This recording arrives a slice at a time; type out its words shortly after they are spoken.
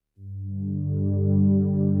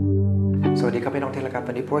สวัสดีครับพี่น้องที่รักครับ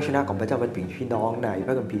วันนี้พระวจนะของพระเจ้าบรรพิงพี่น้องในพ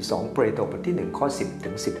ระคัมภีร์2เปโตรบทที่1ข้อ10ถึ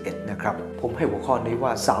ง11นะครับผมให้หัวข้อนี้ว่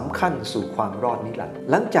า3ขั้นสู่ความรอดนิรันดร์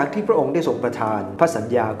หลังจากที่พระองค์ได้ทรงประทานพระสัญ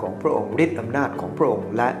ญาของพระองค์ฤทธิ์อำนาจของพระองค์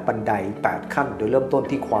และบันได8ขั้นโดยเริ่มต้น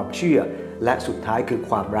ที่ความเชื่อและสุดท้ายคือ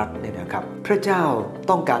ความรักเนี่ยนะครับพระเจ้า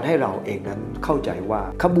ต้องการให้เราเองนั้นเข้าใจว่า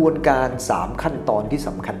ขบวนการ3ขั้นตอนที่ส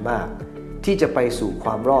ำคัญมากที่จะไปสู่คว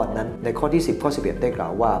ามรอดนั้นในข้อที่10ข้อ11ได้กล่า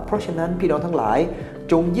วว่าเพราะฉะนั้นพี่น้องทั้งหลาย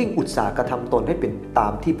จงยิ่งอุตสาหกระทำตนให้เป็นตา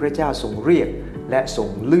มที่พระเจ้าทรงเรียกและทรง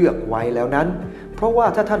เลือกไว้แล้วนั้นเพราะว่า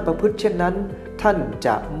ถ้าท่านประพฤติเช่นนั้นท่านจ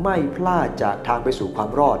ะไม่พลาดจากทางไปสู่ความ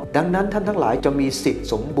รอดดังนั้นท่านทั้งหลายจะมีสิทธิ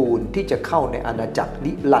สมบูรณ์ที่จะเข้าในอาณาจักร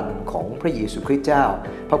นิรันดร์ของพระเยซูคริสต์เจ้า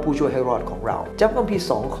พระผู้ช่วยให้รอดของเราจากคัมภีร์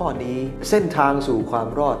2ข้อนี้เส้นทางสู่ความ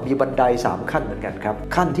รอดมีบันได3ขั้นเหมือนกันครับ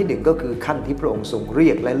ขั้นที่1ก็คือขั้นที่พระองค์ทรงเรี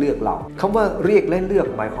ยกและเลือกเราคำว่าเรียกและเลือก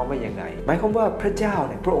หมายความว่ายังไงหมายความว่าพระเจ้า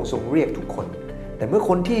เนี่ยพระองค์ทรงเรียกทุกคนแต่เมื่อ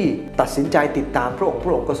คนที่ตัดสินใจติดตามพระอง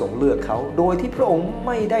ค์ก็ทรงเลือกเขาโดยที่พระองค์ไ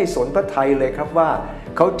ม่ได้สนพระทัยเลยครับว่า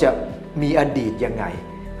เขาจะมีอดีตยังไง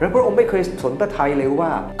และพระองค์ไม่เคยสนพระทัยเลยว่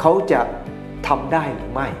าเขาจะทำได้หรื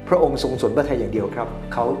อไม่พระองค์ทรงสนพระทัยอย่างเดียวครับ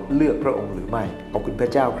เขาเลือกพระองค์หรือไม่ขอบคุณพร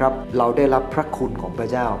ะเจ้าครับเราได้รับพระคุณของพระ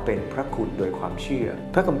เจ้าเป็นพระคุณโดยความเชื่อ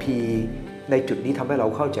พระคัมภีร์ในจุดนี้ทำให้เรา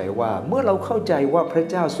เข้าใจว่าเมื่อเราเข้าใจว่าพระ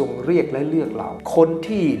เจ้าทรงเรียกและเลือกเราคน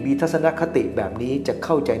ที่มีทัศนคติแบบนี้จะเ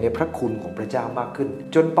ข้าใจในพระคุณของพระเจ้ามากขึ้น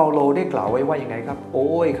จนเปาโลได้กล่าวไว้ว่ายังไงครับโอ้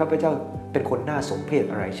ยข้าพเจ้าเป็นคนน่าสมเพช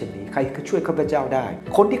อะไรเช่นนี้ใครช่วยข้าพเจ้าได้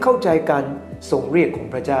คนที่เข้าใจการทรงเรียกของ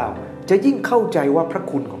พระเจ้าจะยิ่งเข้าใจว่าพระ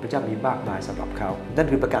คุณของพระเจ้ามีมากมายสำหรับเขานั่น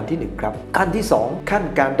คือประการที่1ครับขั้นที่2ขั้น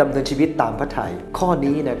การดำเนินชีวิตตามพระทัยข้อ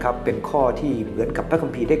นี้นะครับเป็นข้อที่เหมือนกับพระคัม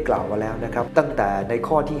ภีร์ได้กล่าวมาแล้วนะครับตั้งแต่ใน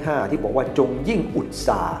ข้อที่5ที่บอกว่าจงยิ่งอุตส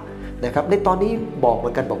าห์นะครับในตอนนี้บอกเหมื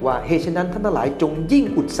อนกันบอกว่าเหตุฉะนั้นท่านทั้งหลายจงยิ่ง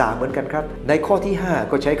อุตสาห์เหมือนกันครับในข้อที่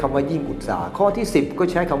5ก็ใช้คำว่ายิ่งอุตสาห์ข้อที่10ก็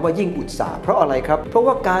ใช้คำว่ายิ่งอุตสาห์เพราะอะไรครับเพราะ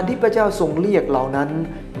ว่าการที่พระเจ้าทรงเรียกเรานั้น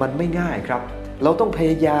มันไม่ง่ายครับเราต้องพ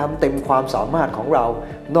ยายามเต็มความสามารถของเรา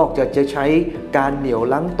นอกจากจะใช้การเหนี่ยว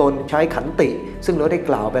รั้งตนใช้ขันติซึ่งเราได้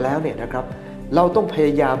กล่าวไปแล้วเนี่ยนะครับเราต้องพย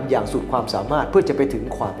ายามอย่างสุดความสามารถเพื่อจะไปถึง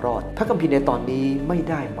ความรอดพระคัมภีร์ในตอนนี้ไม่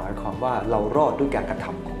ได้หมายความว่าเรารอดด้วยการกระท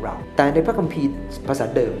ำของเราแต่ในพระคัมภีร์ภาษา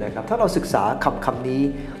เดิมนะครับถ้าเราศึกษาคำนี้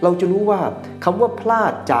เราจะรู้ว่าคำว่าพลา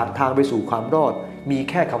ดจากทางไปสู่ความรอดมี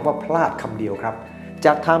แค่คำว่าพลาดคำเดียวครับจ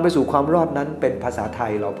ากทางไปสู่ความรอดนั้นเป็นภาษาไท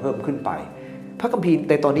ยเราเพิ่มขึ้นไปพระคัมภีร์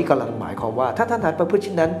ในตอนนี้กำลังหมายความว่าถ้าท่านประพฤติเ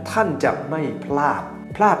ช่นนั้นท่านจะไม่พล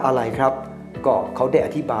าดอะไรครับก็เขาได้อ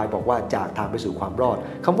ธิบายบอกว่าจากทางไปสู่ความรอด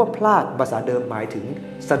คำว่าพลาดภาษาเดิมหมายถึง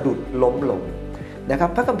สะดุดล้มลงนะครับ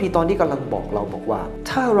พระคัมภีร์ตอนนี้กำลังบอกเราบอกว่า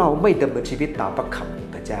ถ้าเราไม่ดำเนินชีวิตตามพระคำของ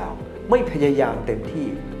พระเจ้าไม่พยายามเต็มที่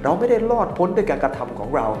เราไม่ได้รอดพ้นด้วยการกระทำของ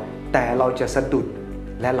เราแต่เราจะสะดุด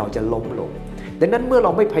และเราจะล้มลงดังนั้นเมื่อเร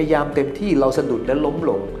าไม่พยายามเต็มที่เราสะดุดและล้ม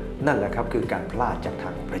ลงนั่นแหละครับคือการพลาดจากทา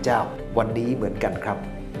งของพระเจ้าวันนี้เหมือนกันครับ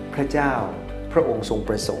พระเจ้าพระองค์ทรง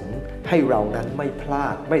ประสงค์ให้เรานั้นไม่พลา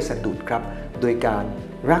ดไม่สะดุดครับโดยการ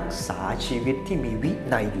รักษาชีวิตที่มีวิ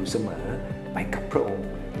นัยอยู่เสมอไปกับพระองค์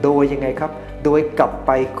โดยยังไงครับโดยกลับไ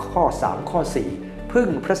ปข้อ3ข้อ4พึ่ง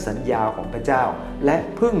พระสัญญาของพระเจ้าและ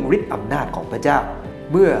พึ่งฤทธิ์อำนาจของพระเจ้า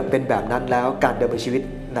เมื่อเป็นแบบนั้นแล้วการดำเนินชีวิต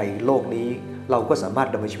ในโลกนี้เราก็สามารถ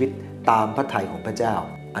ดำเนินชีวิตตามพระทัยของพระเจ้า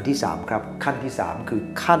อันที่3ครับขั้นที่3คือ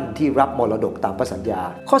ขั้นที่รับมรดกตามพระสัญญา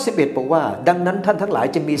ข้อ11บอกว่าดังนั้นท่านทั้งหลาย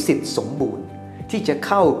จะมีสิทธิสมบูรณ์ที่จะเ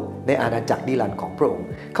ข้าในอาณาจักรนิรันดร์ของพระองค์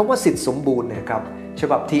คำว่าสิทธิสมบูรณ์นะครับฉ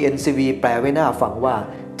บับ TNCV แปลไว้หน้าฟังว่า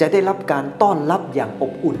จะได้รับการต้อนรับอย่างอ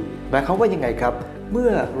บอุ่นหมายความว่ายังไงครับเมื่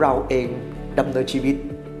อเราเองดำเนินชีวิต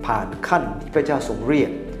ผ่านขั้นที่พระเจ้าทรงเรียก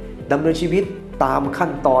ดำเนินชีวิตตามขั้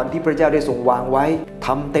นตอนที่พระเจ้าได้ทรงวางไว้ท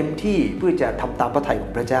ำเต็มที่เพื่อจะทำตามพระทัยขอ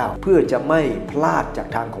งพระเจ้าเพื่อจะไม่พลาดจาก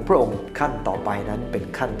ทางของพระองค์ขั้นต่อไปนั้นเป็น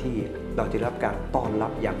ขั้นที่เราจะรับการต้อนรั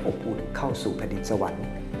บอย่างอบอุ่นเข้าสู่แผ่นดินสวรรค์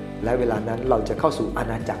และเวลานั้นเราจะเข้าสู่อา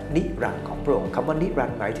ณาจักรนิรันดร์ของพระองค์คำว่านิรั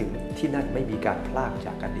นดร์หมายถึงที่นั่นไม่มีการพลาดจ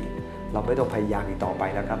ากกันอีกเราไม่ต้องพยายามอีกต่อไป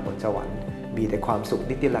แล้วครับบนสวรรค์มีแต่ความสุข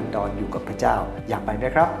นิรันดรอยู่กับพระเจ้าอยากไปไหม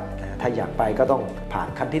ครับถ้าอยากไปก็ต้องผ่าน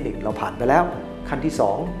ขั้นที่1เราผ่านไปแล้วขั้นที่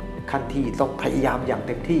2ขั้นที่ต้องพยายามอย่างเ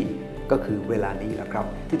ต็มที่ก็คือเวลานี้แหละครับ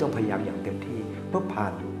ที่ต้องพยายามอย่างเต็มที่เมื่อผ่า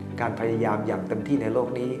นการพยายามอย่างเต็มที่ในโลก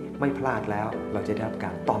นี้ไม่พลาดแล้วเราจะได้รับก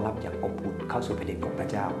ารต้อนรับอย่างอบอุ่นเข้าสู่แผ่นดินของพระ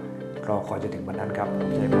เจ้ารอคอยจนถึงวันนั้นครับผม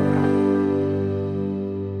ใจพร้อมครับ